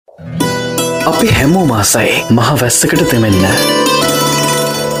අපි හැමෝම ආසයි මහ වැස්සකට තෙමෙන්න.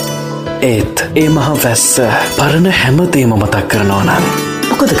 ඒත් ඒ මහ වැස්ස පරණ හැමදේම මතක් කරනවා නම්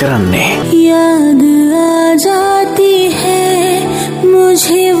මොකද කරන්නේ? याद आ जाती है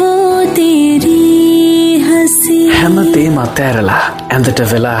मुझे वो तेरी हंसी. හැමදේම අතෑරලා ඇඳට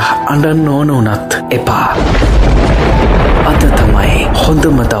වෙලා අඬන්න ඕන උනත් එපා. අද තමයි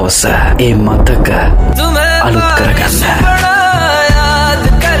හොඳම දවස ඒ මතක අලුත් කරගන්න.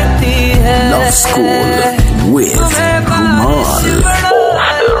 Love School with Rumal. Off the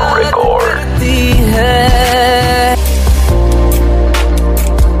record.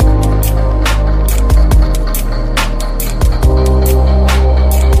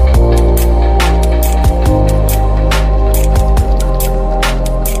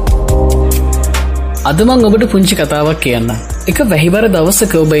 අද මං ඔබට පුංචි කතාවක් කියන්න. එක වැහිබර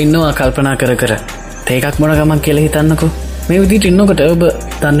දවසක ඔබ ඉන්නවා කල්පනා කර කර තේකක් මොන ගමන් කියලා හිතන්නකෝ. මේ විදිහට ඉන්නකොට ඔබ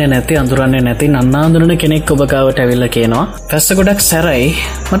දන්නේ නැති අඳුරන්නේ නැති නන්නාඳුනන කෙනෙක් ඔබ ගාවට ඇවිල්ලා කියනවා "වැස්ස ගොඩක් සැරයි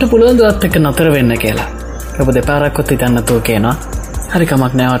මට පුළුවන් දුවත් එක්ක නතර වෙන්න" කියලා. ඔබ දෙපාරක්වත් හිතන්න නැතුව කියනවා "හරි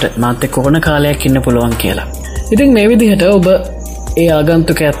කමක් නෑ මට මාත් එක්ක ඕන කාලයක් ඉන්න පුළුවන්" කියලා. ඉතින් මේ විදිහට ඔබ ඒ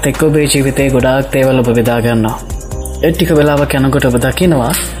ආගන්තුකයාත් එක්ක ඔබේ ජීවිතේ ගොඩාක් දේවල් ඔබ බෙදා ගන්නවා. ඒ ටික වෙලාවක් යනකොට ඔබ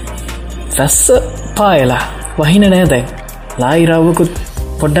දකිනවා වැස්ස පායලා වහින නෑ දැන්. ලායිරාවකුත්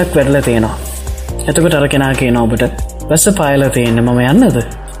පොඩ්ඩක් වැඩලා තියෙනවා. එතකොට අර කෙනා කියනවා ඔබට වැස්ස පායලා තියෙන්නේ මම යන්නද?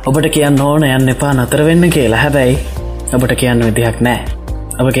 ඔබට කියන්න ඕන යන්න එපා නතර වෙන්න කියලා. හැබැයි ඔබට කියන්න විදිහක් නෑ.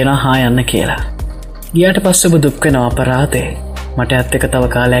 ඔබ කියනවා හා යන්න කියලා. ගියාට පස්සේ ඔබ දුක් වෙනවා අපරාධේ. මට ඇත්ත එක තව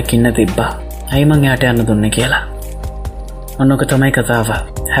කාලයක් ඉන්න තිබ්බා. ඇයි මං එයාට යන්න දුන්නේ කියලා. ඔන්නෝක තමයි කතාව.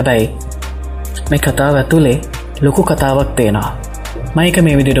 හැබැයි මේ කතාව ඇතුලේ ලොකු කතාවක් තියෙනවා. මයික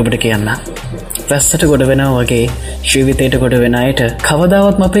මේ විදිහට ඔබට කියන්න. වැස්සට ගොඩ වෙනවා වගේ ජීවිතයට ගොඩ වෙන අයට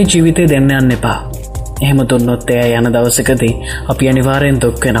කවදාවත්ම අපේ ජීවිතේ දෙන්න යන්න එපා. එහෙම දුන්නොත් එයා යන දවසකදී අපි අනිවාර්යෙන්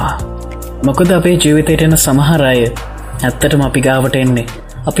දුක් වෙනවා. මොකද අපේ ජීවිතේට එන සමහර අය ඇත්තටම අපි ගාවට එන්නේ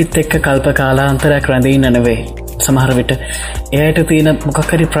අපිත් එක්ක කල්ප කාලාන්තරයක් රැඳී ඉන්න නෙවෙයි. සමහර විට එයාට තියෙන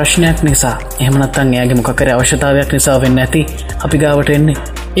මොකක් හරි ප්‍රශ්නයක් නිසා එහෙම නැත්නම් එයාගේ මොකක් හරි අවශ්‍යතාවයක් නිසා වෙන්නේ නැති අපි ගාවට එන්නේ.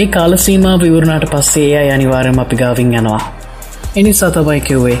 ඒ කාල සීමාව ඉවරනාට පස්සේ එයා අනිවාර්යෙන්ම අපි ගාවින් යනවා. ඒ නිසා තමයි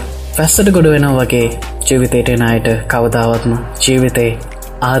කිව්වේ වැස්සට ගොඩ වෙනවා වගේ ජීවිතේට එන අයට කවදාවත්ම ජීවිතේ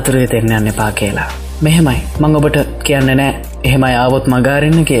ආදරය දෙන්න යන්න එපා කියලා. මෙහෙමයි මං ඔබට කියන්නේ නෑ එහෙම ආවොත්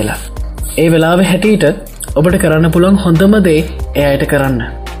මගාරින්න කියලා. ඒ වෙලාවේ හැටියට ඔබට කරන්න පුළුවන් හොඳම දේ එයාට කරන්න.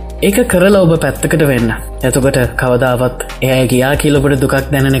 ඒක කරලා ඔබ පැත්තකට වෙන්න. එතකොට කවදාවත් එයා ගියා කියලා ඔබට දුකක්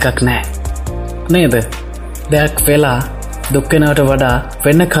දැනෙන එකක් නෑ. නේද? දෙයක් වෙලා දුක් වෙනවට වඩා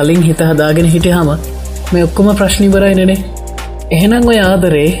වෙන්න කලින් හිත හදාගෙන හිටියාම මේ ඔක්කොම ප්‍රශ්න ඉවරයි නේ. එහෙනම් ඔය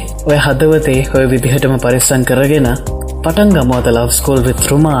ආදරේ ඔය හදවතේ ඔය විදිහටම පරිස්සම් කරගෙන පටන් ගමු අද Love School with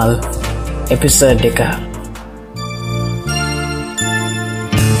Rumal episode එක.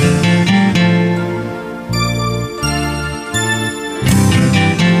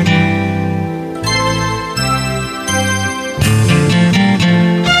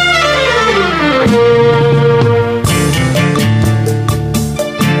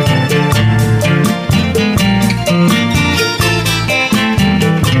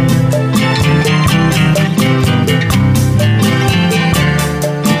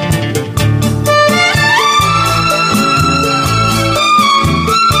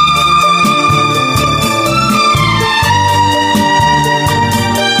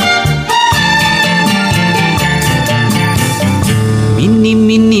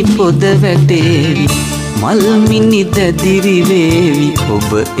 පොද වැටේවි මල් මිනි දැදිරි වේවි ඔබ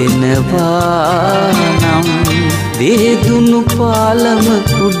එනවා නම් දේදුණු පාලම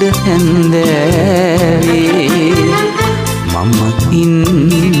උඩ හැන්දෑවේ මම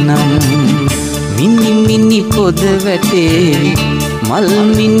ඉන්නම්. මිනි මිනි පොද වැටේවි මල්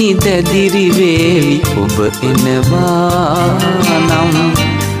මිනි දැදිරි වේවි ඔබ එනවා නම්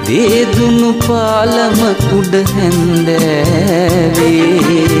දේදුණු පාලම උඩ හැන්දෑවේ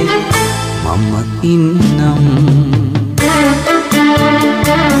මම ඉන්නම්.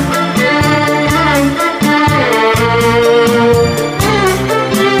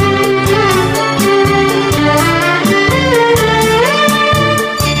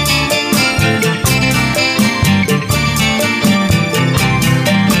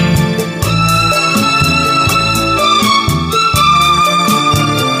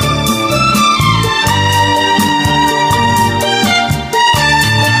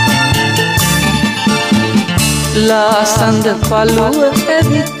 ලාසඳ පළුව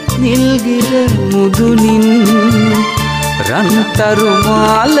ඇවි නිල්ගිර මුදුනින් රන්තරු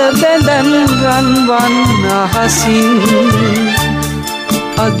මාල බැඳන් රන්වන් අහසින්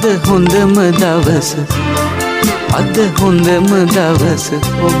අද හොඳම දවස අද හොඳම දවස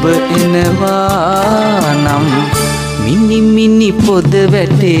ඔබ එනවා නම් මිනි මිනි පොද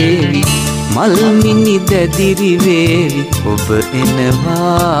වැටේවි මල් මිනි දැදිරි වේවි ඔබ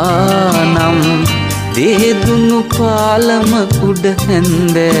එනවා නම් දේදුණු පාලම උඩ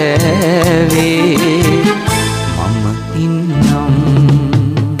හැන්දෑවේ මම ඉන්නම්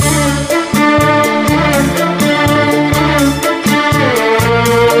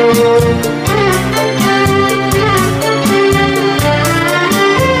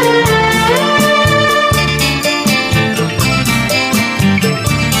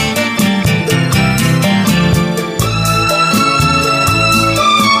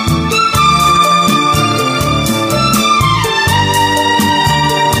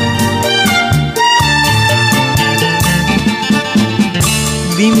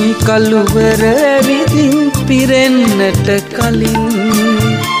කළුවර විදින් පිරෙන්නට කලින්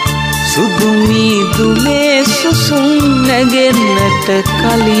සුදු මීදුමේ සුසුම් නැගෙන්නට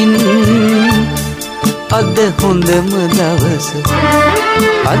කලින් අද හොඳම දවස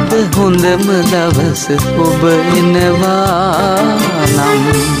අද හොඳම දවස ඔබ එනවා නම්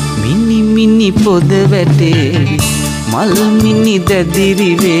මිනි මිනි පොද වැටේවි මල් මිනි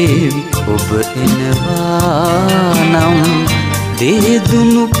දැදිරි වේවි ඔබ එනවා නම්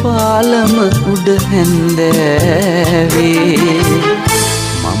දේදුණු පාලම උඩ හැන්දෑවේ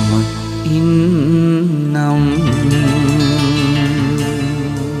මම ඉන්නම්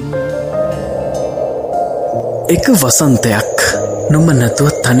එක වසන්තයක් නුඹ නැතුව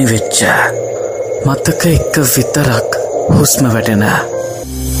තනි වෙච්ච මතක එක විතරක් හුස්ම වැටෙන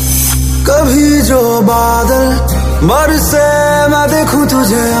कभी जो बादल बरसे मैं देखूं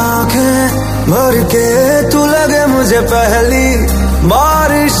तुझे आंखें भर के तू लगे मुझे पहली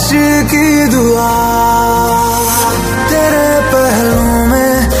बारिश की दुआ तेरे पहलू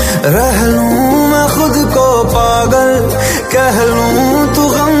में रह लूं मैं खुद को पागल कह लूं तू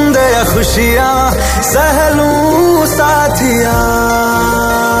गम दे या खुशियां सह लूं साथिया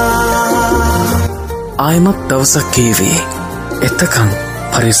ආයමත් දවසක් කීවි එතකන්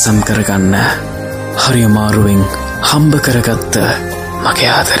පරිස්සම් කරගන්න හරි අමාරුවෙන් හම්බ කරගත්ත මගේ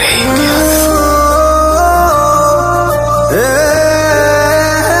ආදරේ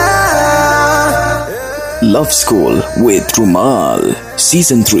Love School with Rumal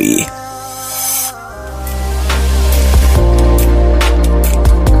Season 3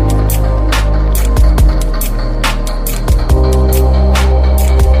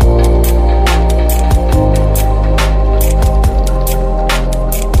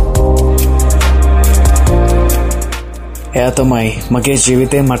 එයා තමයි මගේ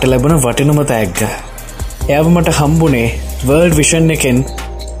ජීවිතේ මට ලැබුණ වටිනම තෑග්ග. එයාව මට හම්බුනේ වර්ල්ඩ් විෂන් එකෙන්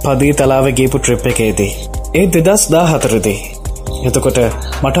පදී තලාව ගියපු ට්‍රිප් එකේදී. ඒ 2014දී. එතකොට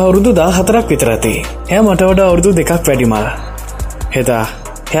මට අවුරුදු 14ක් විතර ඇති. එයා මට වඩා අවුරුදු 2ක් වැඩිමල්. එදා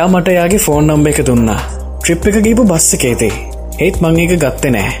එයා මට එයාගේ ෆෝන් නම්බර් එක දුන්නා. ට්‍රිප් එක ගියපු බස් එකේදී. ඒත් මං ඒක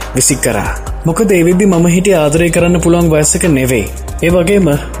ගත්තේ නෑ. විසික් කරා. මොකද ඒ වෙද්දි මම හිටියේ ආදරය කරන්න පුළුවන් වයස් එක නෙවෙයි. ඒ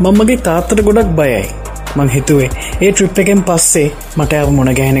වගේම මම මගේ තාත්තට ගොඩක් බයයි. මං හිතුවේ ඒ ට්‍රිප් එකෙන් පස්සේ මට ආව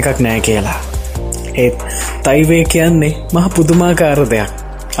මොන ගැහෙන එකක් නෑ කියලා. ඒත් තයිවේ කියන්නේ මහ පුදුමාකාර දෙයක්.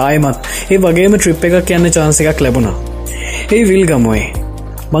 ආයෙමත් ඒ වගේම ට්‍රිප් එකක් යන්න chance එකක් ලැබුණා. ඒ විල්ගමුවේ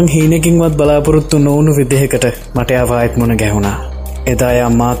මං හීනකින්වත් බලාපොරොත්තු නොවුණු විදිහකට මට ආව ආයෙත් මොන ගැහුණා. එදා යා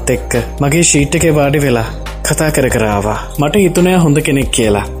මාත් එක්ක මගේ ෂීට් එකේ වාඩි වෙලා කතා කර ආවා. මට හිතුණා හොඳ කෙනෙක්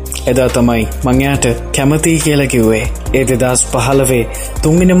කියලා. එදා තමයි මං යාට කැමතියි කියලා කිව්වේ. ඒ 2015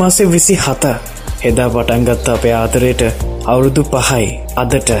 තුන්වෙනි මාසේ 27 එදා පටන් ගත්ත අපේ ආදරේට අවුරුදු 5යි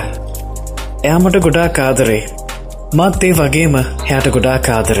අදට. එයා මට ගොඩාක් ආදරේ. මාත් ඒ වගේම එයාට ගොඩාක්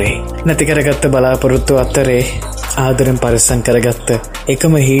ආදරේ. නැති කරගත්ත බලාපොරොත්තු අතරේ ආදරෙන් පරිස්සම් කරගත්ත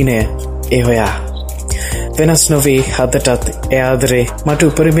එකම හීනය ඒ හොයා. වෙනස් නොවී අදටත් ඒ ආදරේ මට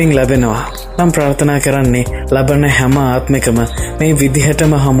උපරිමයෙන් ලැබෙනවා. මම ප්‍රාර්ථනා කරන්නේ ලබන හැම ආත්මිකම මේ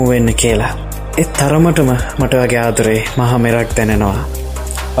විදිහටම හමු වෙන්න කියලා. ඒ තරමටම මට වගේ ආදරේ මහා මෙරක් දැනෙනවා.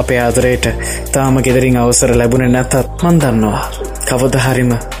 අපේ ආදරේට තාම ගෙදරින් අවසර ලැබුණේ නැතත් මන් දන්නවා කවදා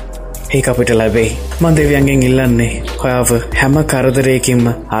හරිම ඒක අපිට ලැබෙයි. මම දෙවියන්ගෙන් ඉල්ලන්නේ ඔයාව හැම කරදරයකින්ම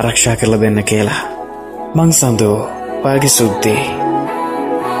ආරක්ෂා කරලා දෙන්න කියලා. මං සඳෝ ඔයාගේ සුද්ධි.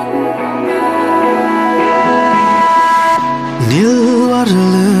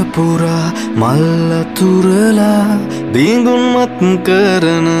 නිල්වරල පුරා මල් අතුරලා බිඳුන්මත්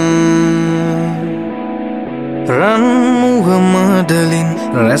කරන රන් මුහමඩලින්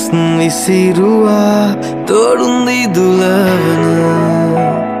රැස් විසිරුවා තොඩුන්දී දුලවන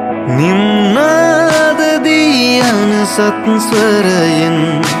නිම්නාදදී යන සත්ස්වරයෙන්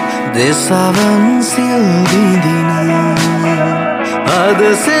දෙසවන් සිල් විදින අද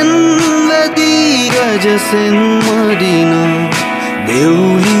සෙන්ව ගජසෙන් මඩින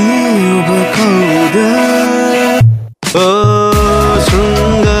දෙව්ලියේ ඔබ කවුද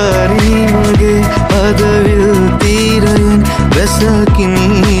ශෘංගාරී මගේ අදවිල් තීරයෙන්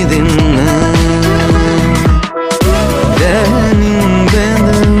වැසකිනී දෙන්න දැනින්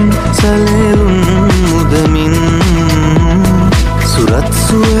බැඳම් සලෙරුන් මුදමින් සුරත්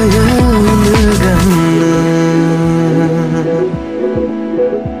සුවය ඉඳගන්න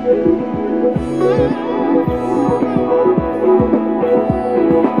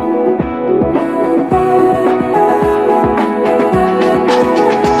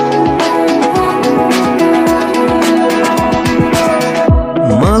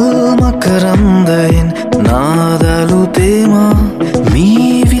කරන්දයෙන් නාදලු තේමා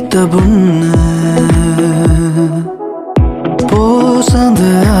මීවිතබුන්න පෝසඳ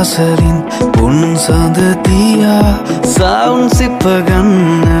අසලින් පුන්සඳ තියා සවුන් සිප්පගන්න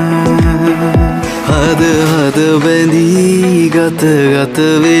හද හද බැඳී ගත ගත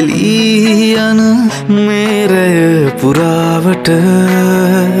වෙලී යන මේරය පුරාවට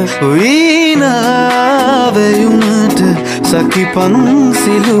වීනාවැයුමට සකි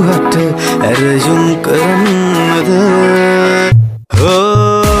පන්සිලුහට ඇරයුම් කරන්නද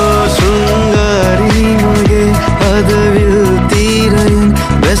ශෘංගාරී මගේ අදවිල් තීරයෙන්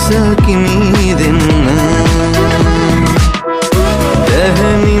වැසකිනී දෙන්න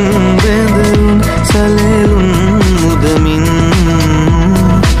දැහැමින් බැඳුන් සලෙරුන් මුදමින්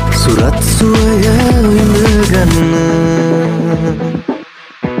සුරත් සුවය ඉඳගන්න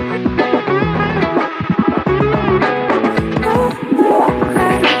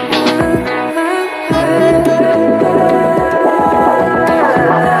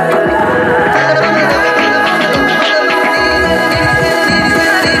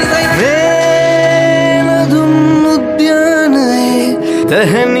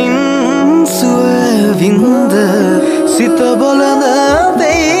දැහැනින් සුවවින්ද සිත බොලඳ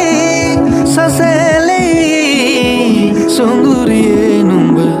වෙයි සසැලෙයි සොඳුරියේ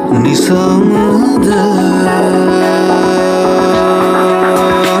නුඹ නිසාමද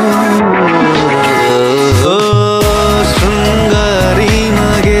ශෘංගාරී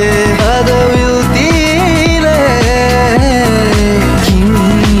මගේ අදවිල් තීරේ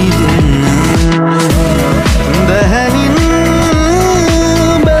කිනී දෙන්න දැහැනින්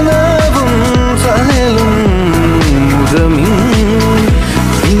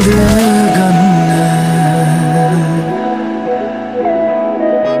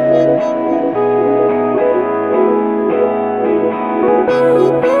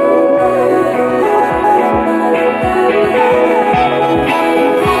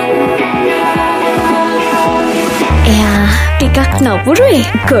ටිකක් නපුරුයි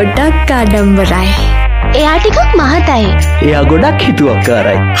ගොඩක් ආඩම්බරයි එයා ටිකක් මහතයි එයා ගොඩක්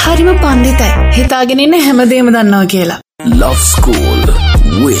හිතුවක්කාරයි හරිම පන්දිතයි හිතාගෙන ඉන්න හැමදේම දන්නවා කියලා Love School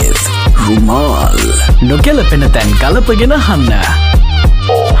with Rumal නොගැලපෙන තැන් කලපගෙන අහන්න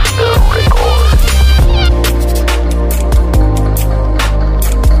Off the record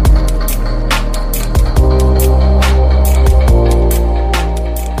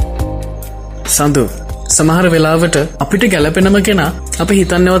සඳු සමහර වෙලාවට අපිට ගැලපෙනම කෙනා අපි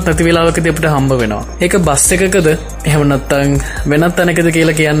හිතන්නවත් නැති වෙලාවකදී අපිට හම්බ වෙනවා. ඒක බස් එකකද එහෙම නැත්නම් වෙනත් තැනකද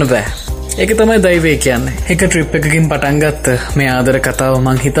කියලා කියන්න බෑ. ඒක තමයි දෛවය කියන්නේ. එක ට්‍රිප් එකකින් පටන් ගත්ත මේ ආදර කතාව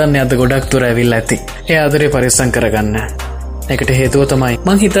මං හිතන්නේ අද ගොඩක් දුර ඇවිල්ලා ඇති. ඒ ආදරේ පරිස්සම් කරගන්න. ඒකට හේතුව තමයි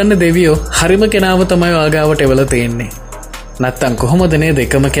මං හිතන්නේ දෙවියෝ හරිම කෙනාව තමයි ආගාවට එවලා තියෙන්නේ. නැත්තම් කොහොමද නේද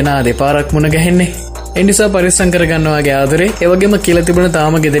එකම කෙනා දෙපාරක් මුණ ගැහෙන්නේ? ඒ නිසා පරිස්සම් කරගන්න ඔයාගේ ආදරේ. ඒ වගේම කියලා තිබුණ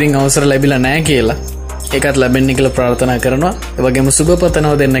තාම ගෙදරින් අවසර ලැබිලා නැහැ කියලා. ඒකත් ලැබෙන්න කියලා ප්‍රාර්ථනා කරනවා. ඒ වගේම සුබ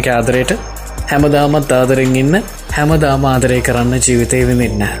පතනවා දෙන්නගේ ආදරයට. හැමදාමත් ආදරෙන් ඉන්න, හැමදාම ආදරේ කරන්න ජීවිතේ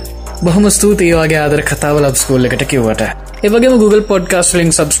විඳින්න. බොහොම ස්තුතියි ඔයාගේ ආදර කතාව ලබ් ස්කූල් එකට කිව්වට. ඒ වගේම Google Podcast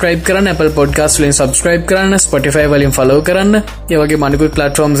වලින් subscribe කරන්න, Apple Podcast වලින් subscribe කරන්න, Spotify වලින් follow කරන්න. ඒ වගේම අනිකුත්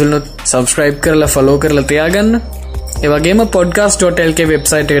platforms වලින් subscribe කරලා follow කරලා තියාගන්න. ඒ වගේම podcast.lk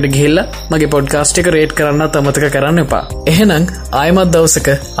website එකට ගිහිල්ලා මගේ podcast එක rate කරන්නත් අමතක කරන්න එපා. එහෙනම් ආයෙමත් දවසක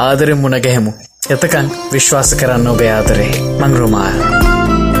ආදරෙන් මුණ ගැහෙමු. එතකන් විශ්වාස කරන්න ඔබේ ආදරේ. මං රුමාල්.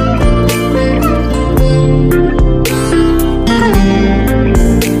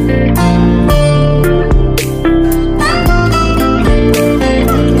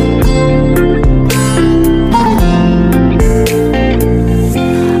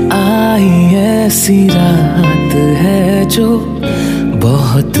 ऐसी रात है जो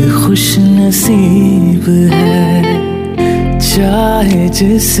बहुत खुश नसीब है चाहे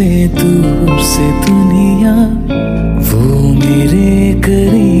जिसे दूर से दुनिया वो मेरे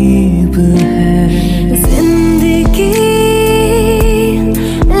करीब है जिंदगी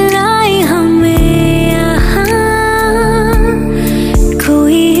लाई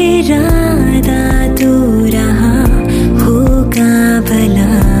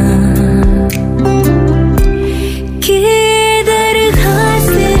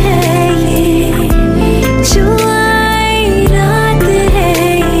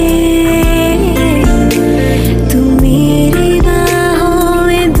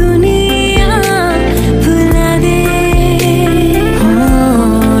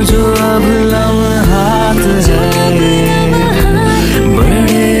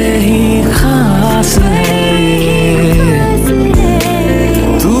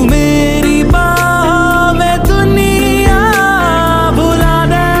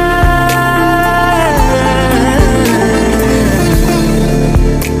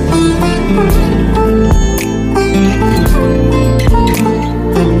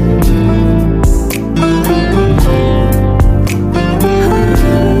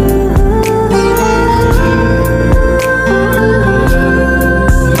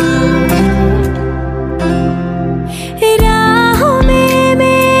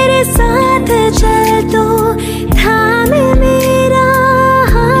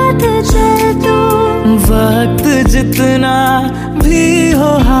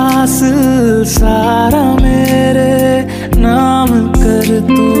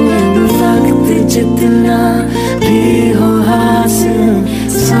जितना भी हो हासिल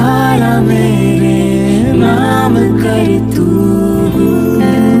सारा मेरे नाम कर तू।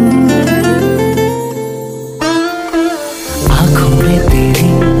 आंखों में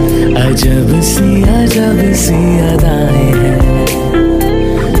तेरी अजब सी अदाएं हैं,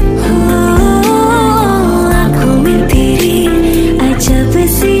 आंखों में तेरी अजब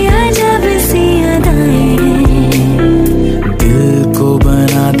सी अदाएं हैं। दिल को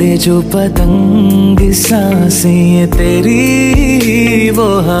बना दे जो पतंग, सांसें ये तेरी वो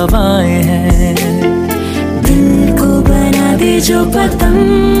हवाएं हैं। दिल को बना दे जो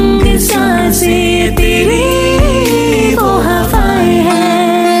पतंग,